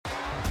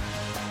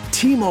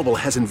T-Mobile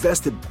has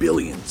invested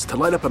billions to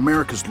light up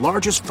America's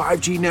largest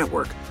 5G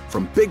network,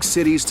 from big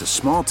cities to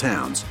small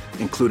towns,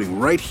 including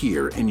right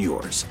here in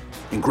yours.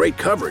 And great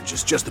coverage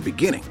is just the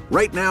beginning.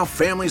 Right now,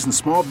 families and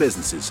small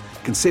businesses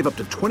can save up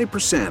to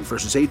 20%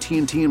 versus AT&T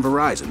and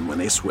Verizon when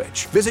they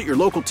switch. Visit your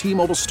local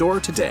T-Mobile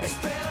store today.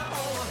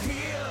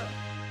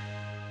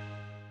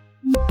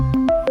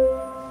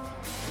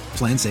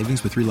 Plan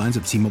savings with 3 lines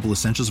of T-Mobile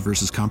Essentials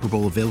versus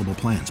comparable available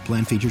plans.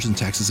 Plan features and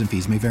taxes and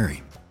fees may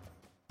vary.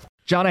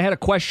 John, I had a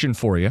question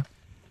for you.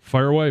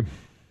 Fire away.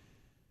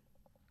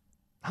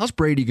 How's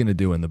Brady going to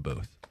do in the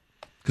booth?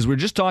 Because we're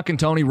just talking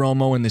Tony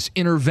Romo and this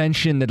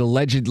intervention that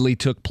allegedly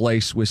took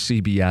place with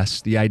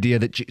CBS. The idea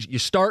that you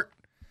start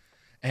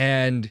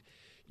and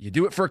you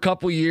do it for a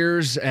couple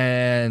years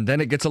and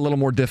then it gets a little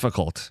more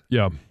difficult.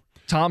 Yeah.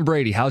 Tom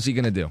Brady, how's he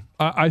going to do?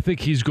 I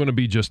think he's going to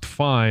be just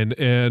fine.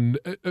 And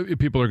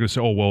people are going to say,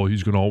 oh, well,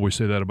 he's going to always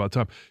say that about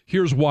Tom.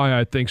 Here's why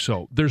I think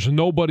so. There's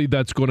nobody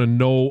that's going to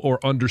know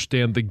or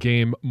understand the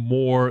game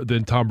more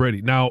than Tom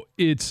Brady. Now,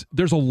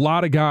 there's a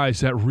lot of guys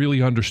that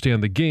really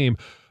understand the game,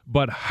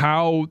 but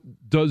how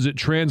does it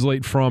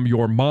translate from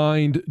your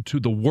mind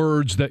to the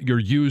words that you're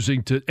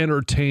using to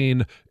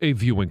entertain a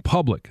viewing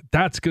public?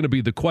 That's going to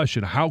be the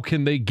question. How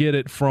can they get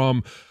it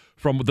from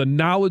the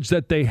knowledge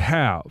that they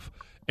have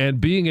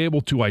and being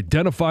able to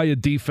identify a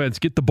defense,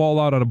 get the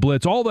ball out on a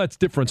blitz, all that's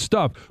different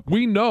stuff.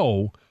 We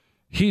know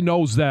he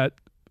knows that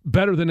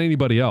better than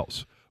anybody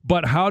else.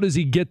 But how does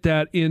he get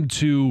that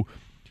into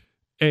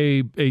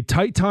a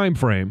tight time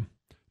frame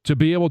to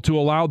be able to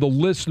allow the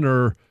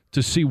listener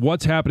to see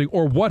what's happening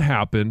or what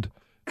happened,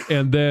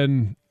 and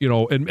then,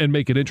 and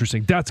make it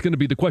interesting? That's going to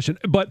be the question.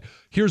 But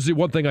here's the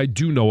one thing I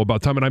do know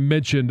about Tom, and I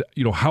mentioned,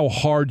 how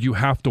hard you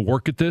have to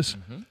work at this.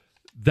 Mm-hmm.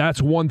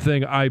 That's one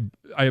thing I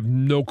have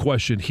no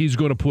question. He's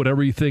going to put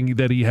everything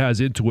that he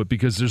has into it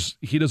because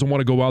he doesn't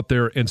want to go out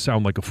there and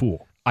sound like a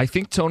fool. I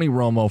think Tony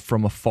Romo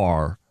from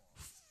afar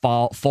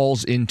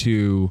falls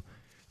into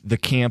the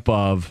camp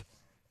of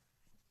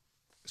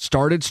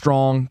started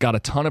strong, got a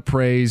ton of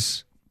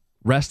praise,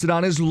 rested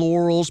on his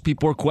laurels.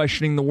 People are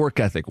questioning the work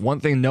ethic.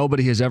 One thing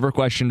nobody has ever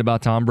questioned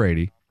about Tom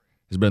Brady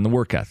has been the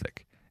work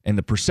ethic. And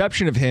the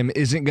perception of him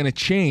isn't going to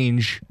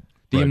change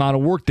the amount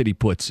of work that he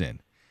puts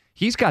in.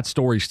 He's got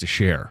stories to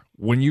share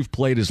when you've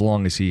played as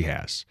long as he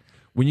has,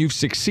 when you've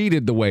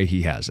succeeded the way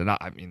he has. And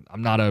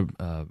I'm not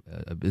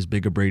as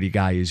big a Brady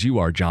guy as you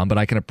are, John, but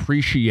I can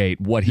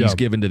appreciate what he's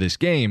given to this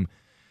game.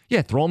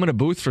 Yeah, throw him in a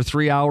booth for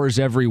 3 hours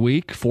every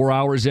week, 4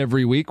 hours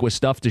every week with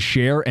stuff to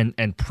share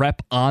and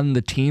prep on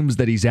the teams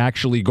that he's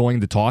actually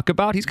going to talk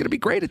about. He's going to be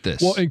great at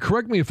this. Well, and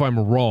correct me if I'm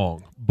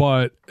wrong,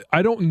 but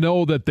I don't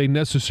know that they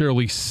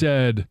necessarily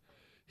said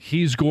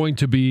he's going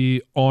to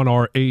be on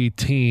our A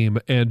team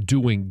and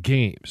doing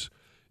games.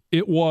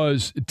 It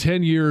was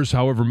 10 years,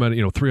 however many,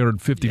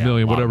 $350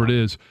 million, whatever it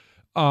is.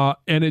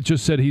 And it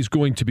just said he's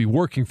going to be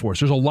working for us.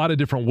 There's a lot of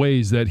different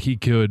ways that he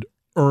could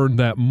earn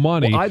that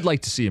money. Well, I'd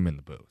like to see him in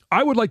the booth.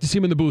 I would like to see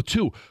him in the booth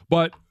too.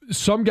 But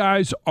some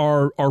guys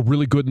are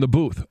really good in the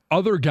booth.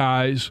 Other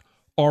guys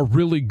are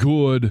really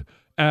good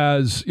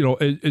as,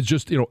 it's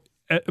just,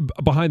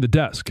 behind the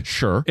desk.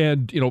 Sure.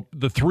 And,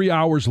 the 3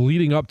 hours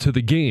leading up to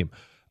the game.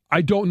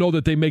 I don't know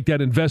that they make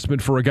that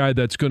investment for a guy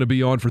that's going to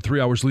be on for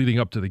 3 hours leading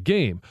up to the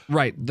game.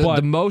 Right.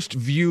 The most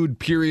viewed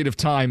period of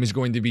time is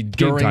going to be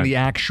during the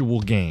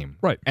actual game.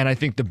 Right. And I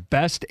think the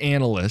best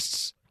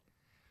analysts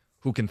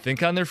who can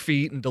think on their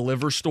feet and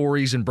deliver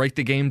stories and break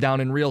the game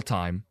down in real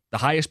time, the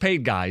highest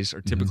paid guys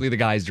are typically the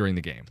guys during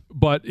the game.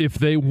 But if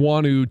they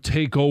want to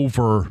take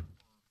over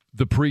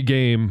the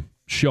pregame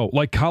show,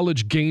 like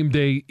College Game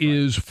Day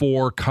is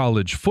for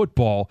college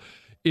football,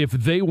 if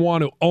they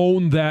want to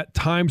own that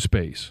time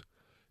space,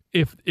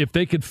 if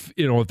they could,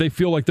 if they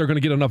feel like they're going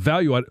to get enough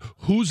value out of it,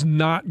 who's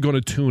not going to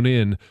tune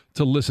in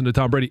to listen to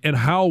Tom Brady? And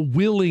how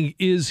willing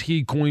is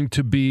he going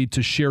to be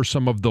to share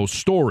some of those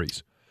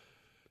stories?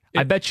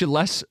 I bet you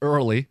less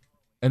early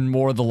and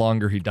more the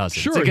longer he does it.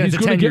 Sure, he's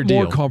going to get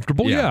more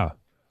comfortable. Yeah.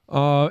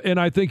 And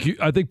I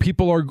think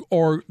people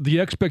are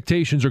the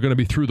expectations are going to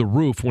be through the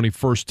roof when he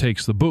first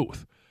takes the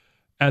booth.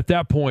 At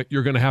that point,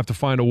 you're going to have to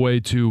find a way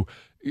to,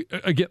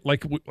 again,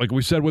 like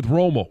we said with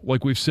Romo,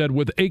 like we've said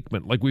with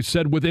Aikman, like we've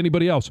said with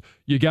anybody else,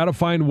 you got to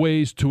find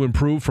ways to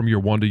improve from year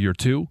 1 to year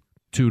 2,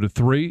 2 to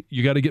 3.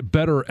 You got to get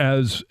better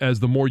as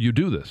the more you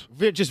do this.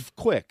 Just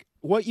quick,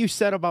 what you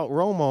said about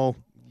Romo,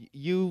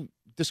 you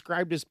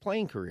described his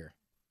playing career.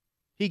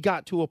 He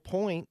got to a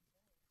point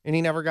and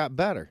he never got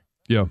better.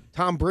 Yeah.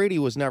 Tom Brady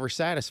was never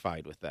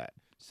satisfied with that.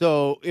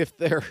 So if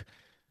their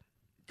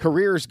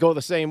careers go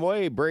the same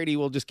way, Brady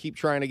will just keep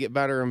trying to get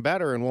better and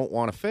better and won't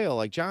want to fail,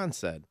 like John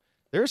said.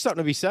 There's something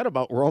to be said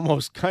about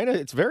Romo's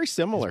it's very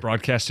similar. His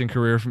broadcasting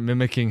career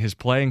mimicking his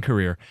playing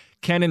career.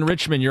 Ken in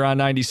Richmond, you're on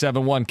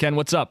 97.1. Ken,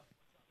 what's up?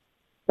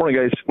 Morning,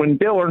 guys. When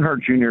Dale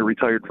Earnhardt Jr.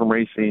 retired from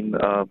racing,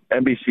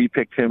 NBC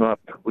picked him up,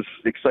 was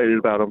excited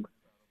about him,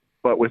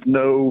 but with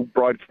no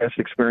broadcast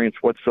experience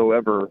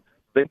whatsoever,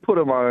 they put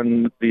him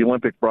on the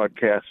Olympic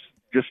broadcast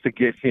just to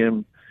get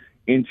him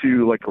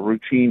into like a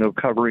routine of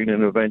covering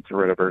an event or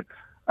whatever.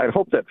 I'd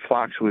hope that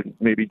Fox would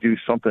maybe do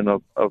something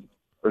of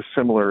a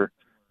similar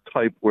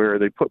type where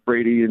they put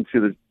Brady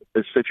into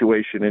the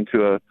situation,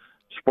 into a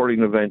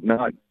sporting event,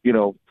 not,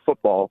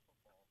 football,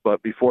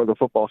 but before the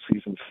football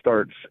season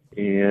starts,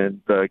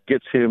 and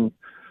gets him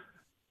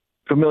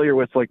familiar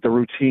with like the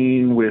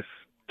routine, with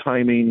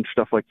timing,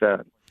 stuff like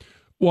that.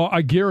 Well,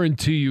 I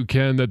guarantee you,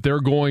 Ken, that they're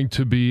going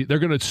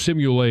to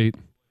simulate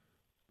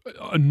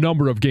a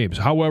number of games.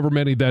 However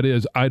many that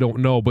is, I don't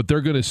know, but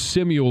they're going to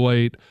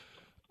simulate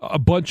a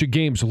bunch of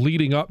games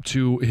leading up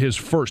to his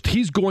first.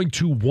 He's going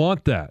to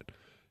want that.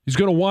 He's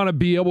going to want to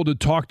be able to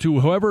talk to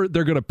whoever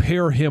they're going to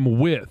pair him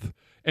with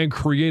and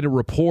create a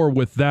rapport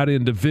with that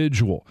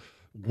individual.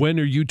 When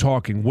are you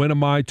talking? When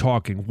am I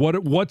talking?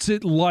 What's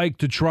it like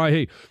to try?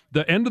 Hey,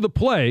 the end of the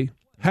play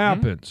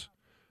happens.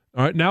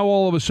 All right, now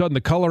all of a sudden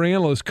the color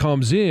analyst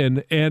comes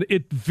in, and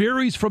it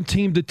varies from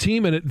team to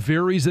team, and it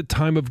varies at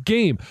time of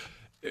game.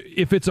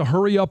 If it's a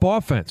hurry-up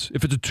offense,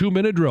 if it's a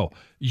 2-minute drill,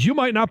 you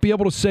might not be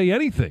able to say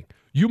anything.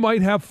 You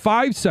might have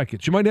 5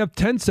 seconds. You might have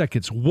 10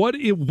 seconds.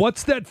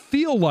 What's that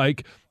feel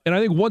like? And I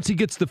think once he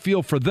gets the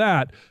feel for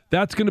that,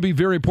 that's going to be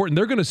very important.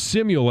 They're going to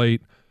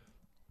simulate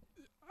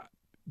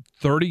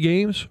 30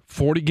 games,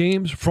 40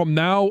 games from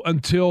now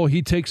until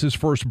he takes his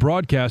first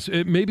broadcast,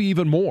 maybe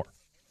even more.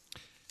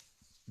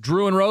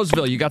 Drew in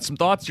Roseville, you got some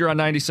thoughts? You're on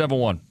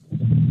 97.1.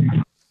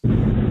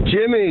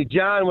 Jimmy,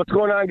 John, what's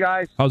going on,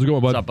 guys? How's it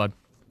going, bud? What's up, bud?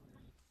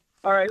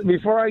 All right,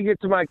 before I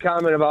get to my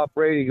comment about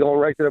Brady going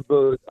right to the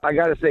booth, I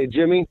got to say,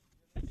 Jimmy,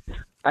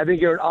 I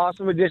think you're an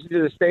awesome addition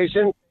to the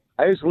station.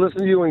 I used to listen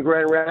to you in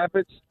Grand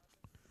Rapids.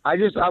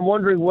 I'm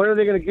wondering, when are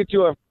they going to get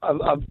you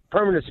a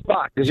permanent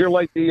spot? Because you're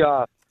like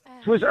the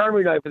Swiss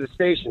Army knife of the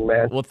station,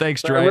 man. Well,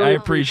 thanks, Dre. I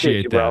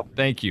appreciate that. Bro.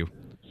 Thank you.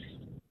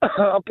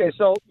 Okay,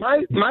 so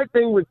my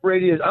thing with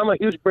Brady is I'm a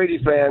huge Brady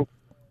fan,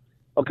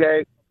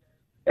 okay?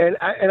 And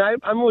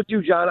I'm with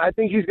you, John. I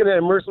think he's going to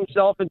immerse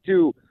himself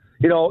into,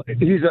 he's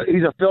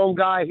a film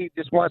guy. He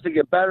just wants to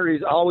get better.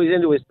 He's always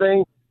into his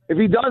thing. If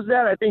he does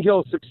that, I think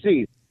he'll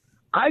succeed.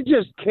 I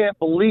just can't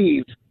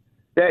believe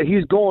that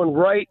he's going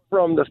right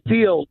from the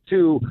field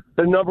to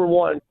the number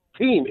one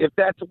team, if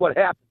that's what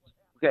happens,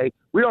 okay?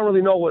 We don't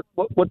really know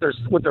what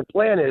their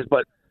plan is,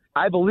 but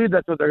I believe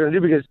that's what they're going to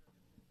do because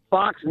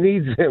Fox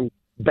needs him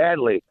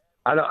badly.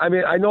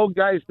 I know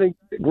guys think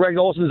Greg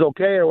Olson's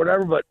okay or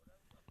whatever, but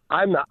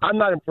I'm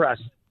not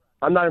impressed.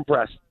 I'm not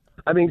impressed.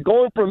 I mean,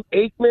 going from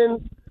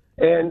Aikman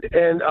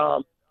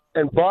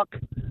and Buck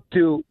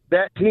to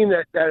that team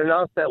that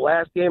announced that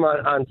last game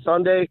on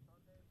Sunday,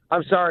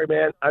 I'm sorry,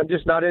 man. I'm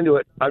just not into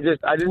it. I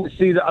don't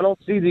see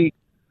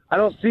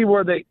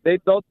where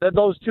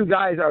those two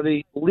guys are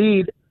the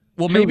lead.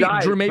 Well, maybe,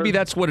 Drew, maybe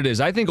that's what it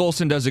is. I think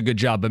Olsen does a good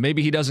job, but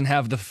maybe he doesn't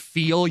have the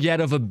feel yet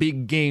of a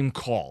big game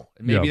call.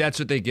 Maybe that's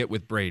what they get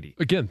with Brady.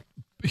 Again,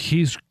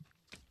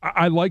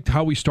 I liked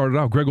how he started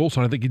out. Greg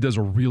Olsen, I think he does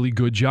a really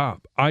good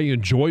job. I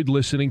enjoyed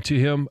listening to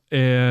him,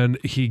 and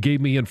he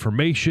gave me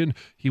information.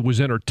 He was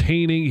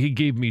entertaining. He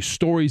gave me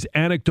stories,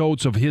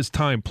 anecdotes of his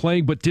time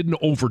playing, but didn't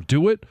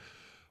overdo it.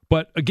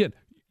 But again,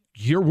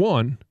 year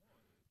 1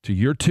 to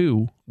year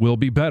 2 will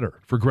be better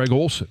for Greg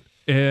Olsen.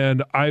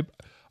 And I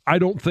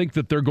don't think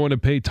that they're going to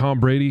pay Tom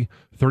Brady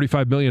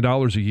 $35 million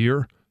a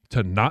year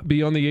to not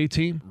be on the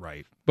A-team.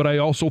 Right. But I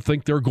also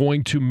think they're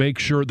going to make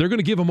sure they're going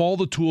to give him all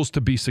the tools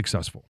to be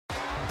successful.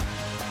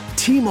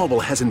 T-Mobile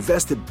has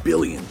invested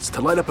billions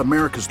to light up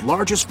America's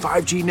largest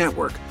 5G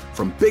network,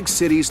 from big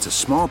cities to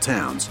small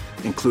towns,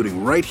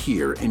 including right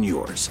here in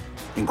yours.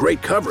 And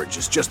great coverage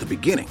is just the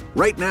beginning.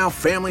 Right now,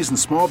 families and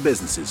small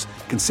businesses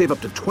can save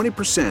up to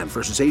 20%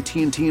 versus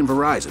AT&T and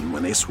Verizon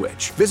when they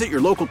switch. Visit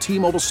your local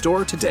T-Mobile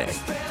store today.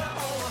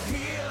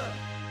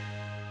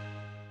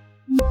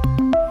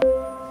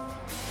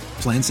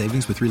 Plan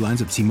savings with 3 lines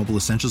of T-Mobile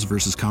Essentials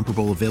versus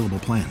comparable available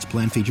plans.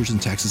 Plan features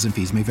and taxes and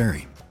fees may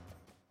vary.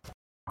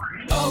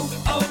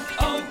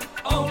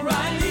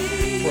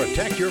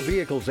 Protect your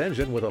vehicle's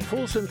engine with a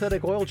full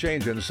synthetic oil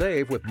change and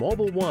save with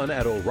Mobil 1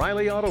 at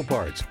O'Reilly Auto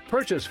Parts.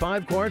 Purchase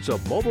 5 quarts of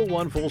Mobil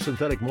 1 full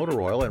synthetic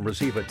motor oil and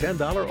receive a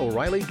 $10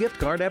 O'Reilly gift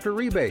card after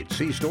rebate.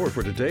 See store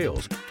for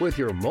details. With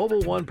your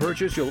Mobil 1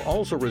 purchase, you'll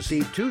also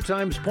receive 2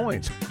 times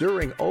points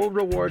during O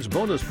Rewards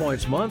Bonus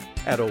Points Month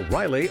at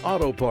O'Reilly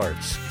Auto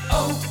Parts.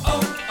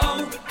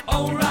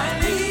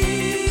 O'Reilly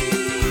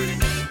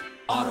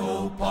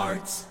Auto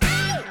Parts.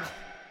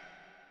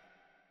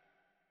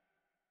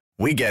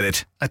 We get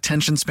it.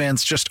 Attention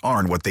spans just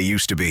aren't what they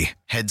used to be.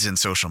 Heads in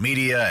social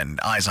media and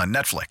eyes on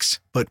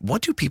Netflix. But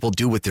what do people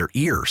do with their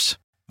ears?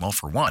 Well,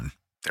 for one,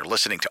 they're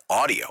listening to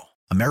audio.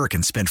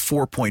 Americans spend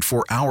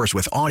 4.4 hours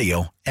with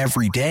audio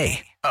every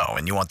day. Oh,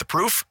 and you want the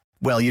proof?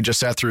 Well, you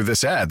just sat through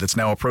this ad that's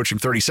now approaching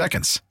 30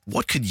 seconds.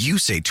 What could you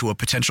say to a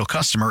potential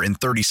customer in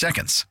 30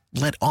 seconds?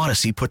 Let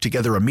Odyssey put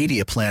together a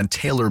media plan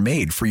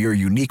tailor-made for your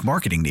unique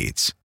marketing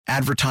needs.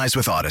 Advertise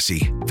with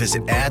Odyssey.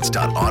 Visit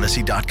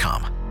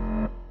ads.odyssey.com.